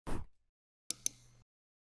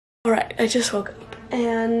Alright, I just woke up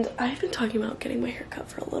and I've been talking about getting my hair cut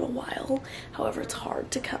for a little while. However, it's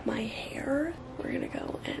hard to cut my hair. We're gonna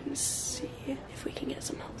go and see if we can get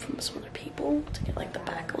some help from some other people to get like the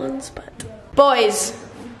back ones, but... Boys,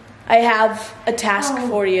 I have a task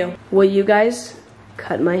for you. Will you guys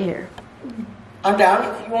cut my hair? I'm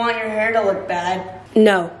down if you want your hair to look bad.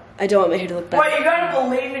 No, I don't want my hair to look bad. Well, you gotta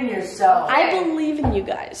believe in yourself. I believe in you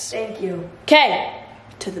guys. Thank you. Okay,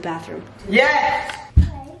 to the bathroom. Yes!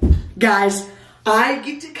 Guys, I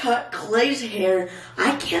get to cut Clay's hair.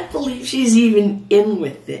 I can't believe she's even in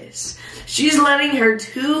with this. She's letting her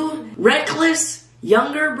two reckless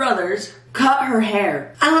younger brothers cut her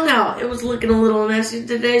hair. I don't know, it was looking a little messy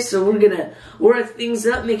today, so we're gonna work things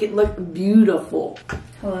up, make it look beautiful.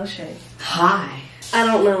 Hello, Shay. Hi. I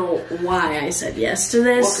don't know why I said yes to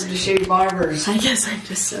this. Welcome to Shay Barbers. I guess I'm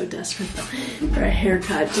just so desperate for a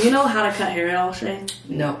haircut. Do you know how to cut hair at all, Shay?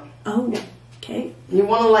 No. Oh, okay. You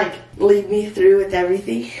wanna like lead me through with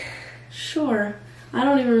everything? Sure. I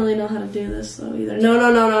don't even really know how to do this though either.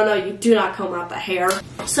 No, you do not comb out the hair.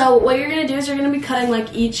 So what you're gonna do is you're gonna be cutting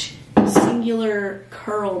like each singular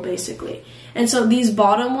curl basically. And so these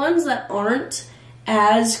bottom ones that aren't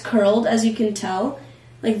as curled as you can tell,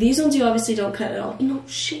 like these ones you obviously don't cut at all. No,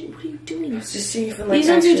 shit, what are you doing? Just see if it, like, these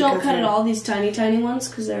ones you actually don't cuts cut it. at all, these tiny ones,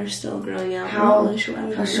 because they're still growing out. How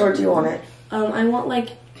short do you want it? I want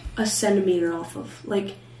like a centimeter off of,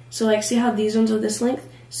 like, so like see how these ones are this length?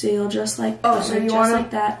 So you'll just like, so you want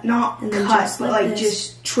like that, not and then cut, just but like like this,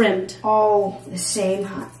 just trimmed. all the same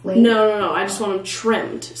length? No, I just want them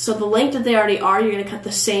trimmed. So the length that they already are, you're gonna cut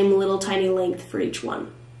the same little tiny length for each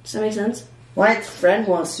one. Does that make sense? Wyatt's friend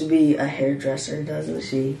wants to be a hairdresser, doesn't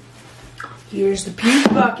she? Here's the puke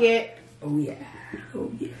bucket. Oh yeah.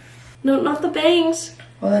 Oh yeah. No, not the bangs.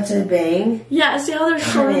 Oh, that's a bang? Yeah, see how they're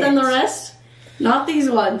shorter than the rest? Not these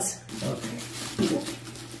ones. Okay.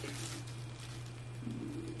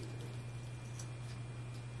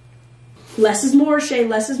 Less is more, Shay,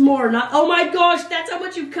 less is more. Not, oh my gosh, that's how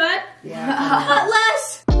much you cut? Yeah. Cut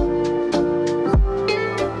less!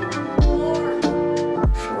 More.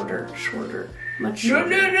 Shorter. Much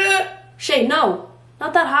shorter. No. Shay, no.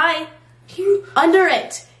 Not that high. Under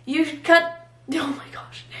it. You cut, oh my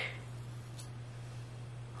gosh.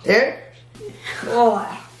 There?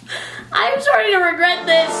 Oh. I'm starting to regret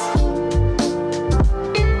this.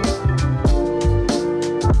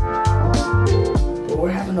 But we're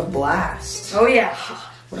having a blast. Oh yeah.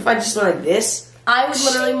 What if I just went like this? I would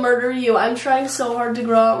literally murder you. I'm trying so hard to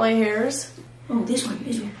grow out my hairs. Oh, this one.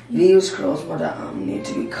 These curls would need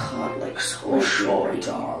to be cut like so short,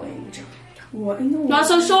 darling. What in the world? Not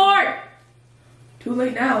so short! Too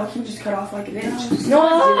late now. You can just cut off like an inch. No,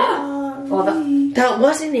 I didn't. Well, that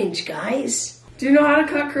was an inch, guys. Do you know how to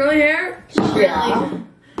cut curly hair? Yeah.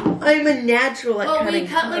 I'm a natural at Oh, cutting we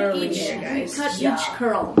cut like curly each, hair, we guys. cut each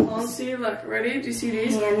curl. Well, see, look, ready? Do you see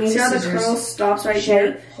these? Hand me See how the scissors. curl stops right Shay,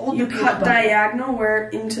 here? hold You the cut bucket. diagonal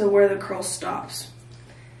into where the curl stops.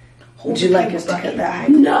 Would you like us to cut that?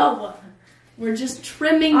 No! We're just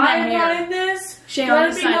trimming the I'm hair. running this. Shay, on Let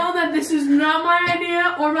the me side. know that this is not my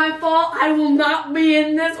idea or my fault. I will not be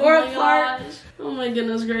in this or Oh a my part. gosh. Oh my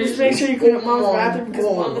goodness gracious. Just make sure you clean up mom's Oh my bathroom because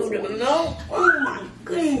God. mama's gonna know. Oh my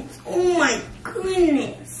goodness. Oh my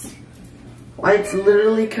goodness. Why, it's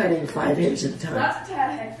literally cutting 5 hairs at a time. That's a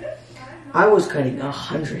tad hectic. I was cutting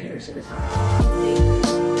 100 hairs at a time.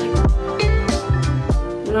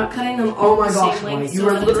 We're not cutting them all Oh my the gosh, same Mike, length. you so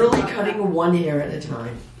were that it's literally not cutting bad. 1 hair at a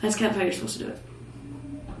time. That's kind of how you're supposed to do it.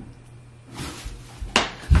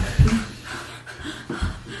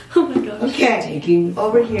 Oh my gosh. Okay, taking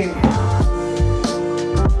over here.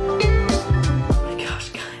 Oh my gosh,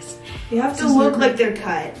 guys. You have to look like they're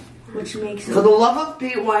cut, which makes For the love of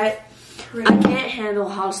Pete Wyatt, I can't handle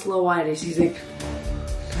how slow Wyatt is. He's like,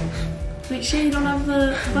 Wait, Shay, you don't have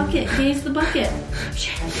the bucket. Gaze the bucket.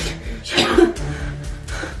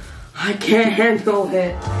 I can't handle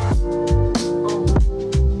it.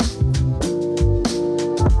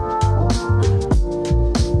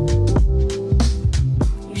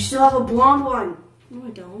 You still have a blonde one. No, I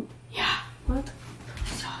don't. Yeah. What?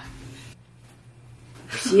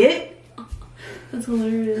 See it? That's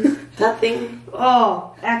hilarious. That thing?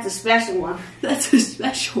 Oh, that's a special one. That's a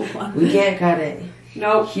special one. We can't cut it.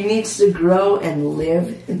 no. He needs to grow and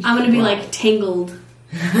live. I'm gonna be like Tangled.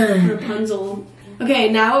 Rapunzel. Okay,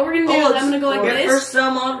 now what we're gonna do is I'm gonna go like For this.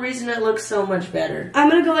 some odd reason, it looks so much better. I'm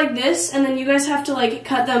gonna go like this, and then you guys have to like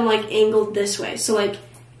cut them like angled this way. So like,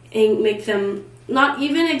 make them not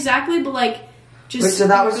even exactly, but like just. Wait, so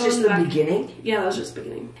that was go just in the back. beginning? Yeah, that was just the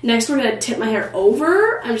beginning. Next, we're gonna tip my hair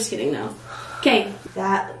over. I'm just kidding now. Okay.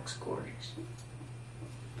 That looks gorgeous.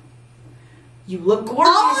 You look gorgeous.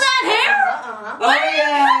 All that huh? Oh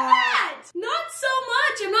yeah. Not so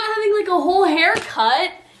much. I'm not having like a whole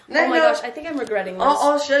haircut. No, Oh my no. gosh, I think I'm regretting this.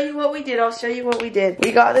 I'll show you what we did.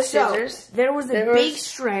 We got the scissors. There was a big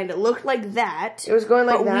strand. It looked like that. It was going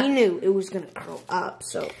like but that. we knew it was gonna curl up.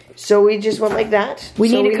 So we just went like that. We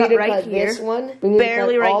so need to cut right here. This one. We need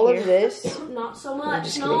Barely to cut right all here. of this. Not so much.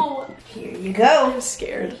 just No. Here you go. I'm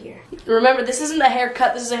scared. Here. Remember, this isn't a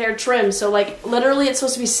haircut. This is a hair trim. So like, literally, it's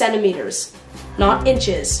supposed to be centimeters, not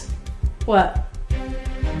inches. What?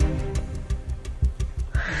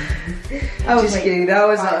 Just kidding. That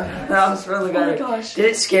was really good. Oh my gosh. Did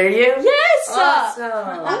it scare you? Yes. Awesome.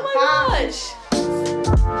 Oh my gosh.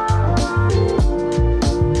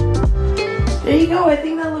 There you go. I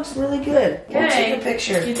think that looks really good. We'll Okay. take a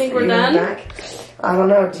picture. Do you think Are we're going done? back? I don't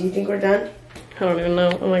know. Do you think we're done? I don't even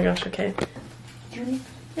know. Oh my gosh. Okay. Yeah,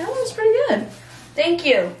 that was pretty good. Thank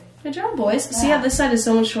you. Good job, boys. See how this side is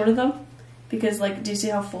so much shorter though? Because like, do you see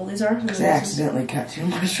how full these are? Because I accidentally cut too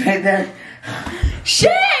much right there. Shay!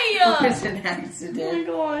 It's an Oh accident. my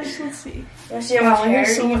gosh. Let's see. Wanna see how much hair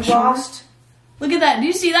so you much lost? Look at that. Do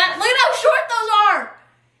you see that? Look at how short those are.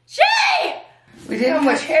 Shay! We Look how didn't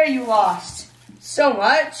much hair you lost. So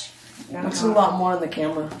much. Looks a lot more on the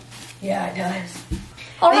camera. Yeah, it does.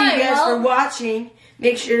 All Thank right, you guys well, for watching.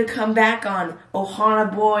 Make sure to come back on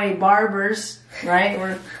Ohana Boy Barbers,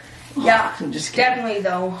 right? Yeah, I'm just kidding. definitely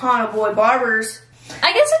though. Hana Boy Barbers.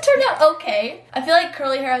 I guess it turned out okay. I feel like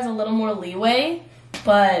curly hair has a little more leeway,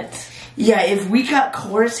 but Yeah, if we cut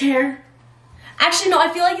coarse hair, actually no, I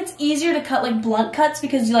feel like it's easier to cut like blunt cuts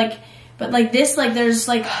because you like, but like this, like there's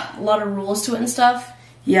like a lot of rules to it and stuff.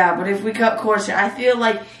 yeah, but if we cut coarse hair, I feel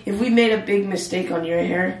like if we made a big mistake on your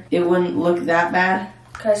hair, it wouldn't look that bad.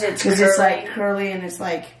 Because it's like curly and it's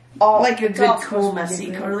like all like a it's good, all cool, supposed to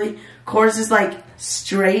messy be curly. Coarse is like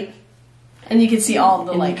straight, And you can see all of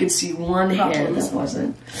the and like. you could see one hair problems. that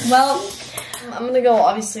wasn't. Well, I'm gonna go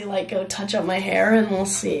obviously like go touch up my hair and we'll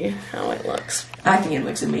see how it looks. I think it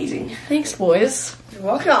looks amazing. Thanks, boys. You're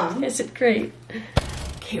welcome. Is it great?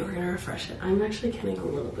 Okay, we're gonna refresh it. I'm actually getting a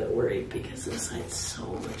little bit worried because this side's so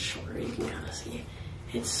much shorter. You can kind of see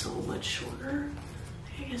it's so much shorter.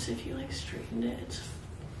 I guess if you like straightened it, it's.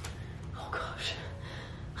 Oh gosh,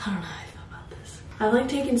 I don't know how I feel about this. I've like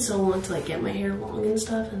taken so long to like get my hair long and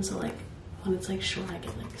stuff, and so like when it's like short, I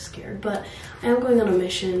get like scared. But I am going on a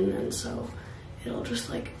mission, and so it'll just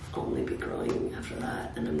like only be growing after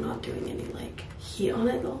that, and I'm not doing any like heat on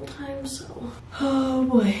it the whole time. So, oh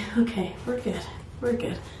boy. Okay, we're good. We're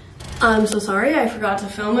good. I'm so sorry I forgot to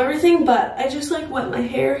film everything, but I just like wet my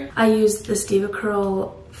hair. I used the Diva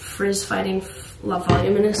Curl Frizz Fighting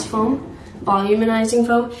Volumizing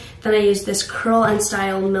Foam. Then I used this Curl and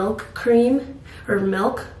Style Milk Cream, or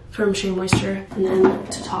milk, from Shea Moisture. And then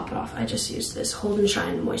to top it off, I just used this Hold and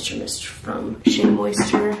Shine Moisture Mist from Shea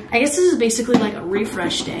Moisture. I guess this is basically like a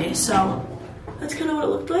refresh day, so that's kind of what it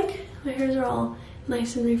looked like. My hairs are all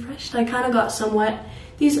nice and refreshed. I kind of got some wet.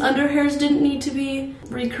 These under hairs didn't need to be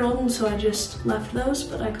recurled, and so I just left those,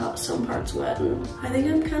 but I got some parts wet, and I think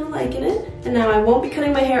I'm kind of liking it. And now I won't be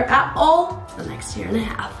cutting my hair at all for the next year and a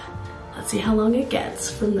half. Let's see how long it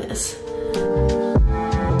gets from this.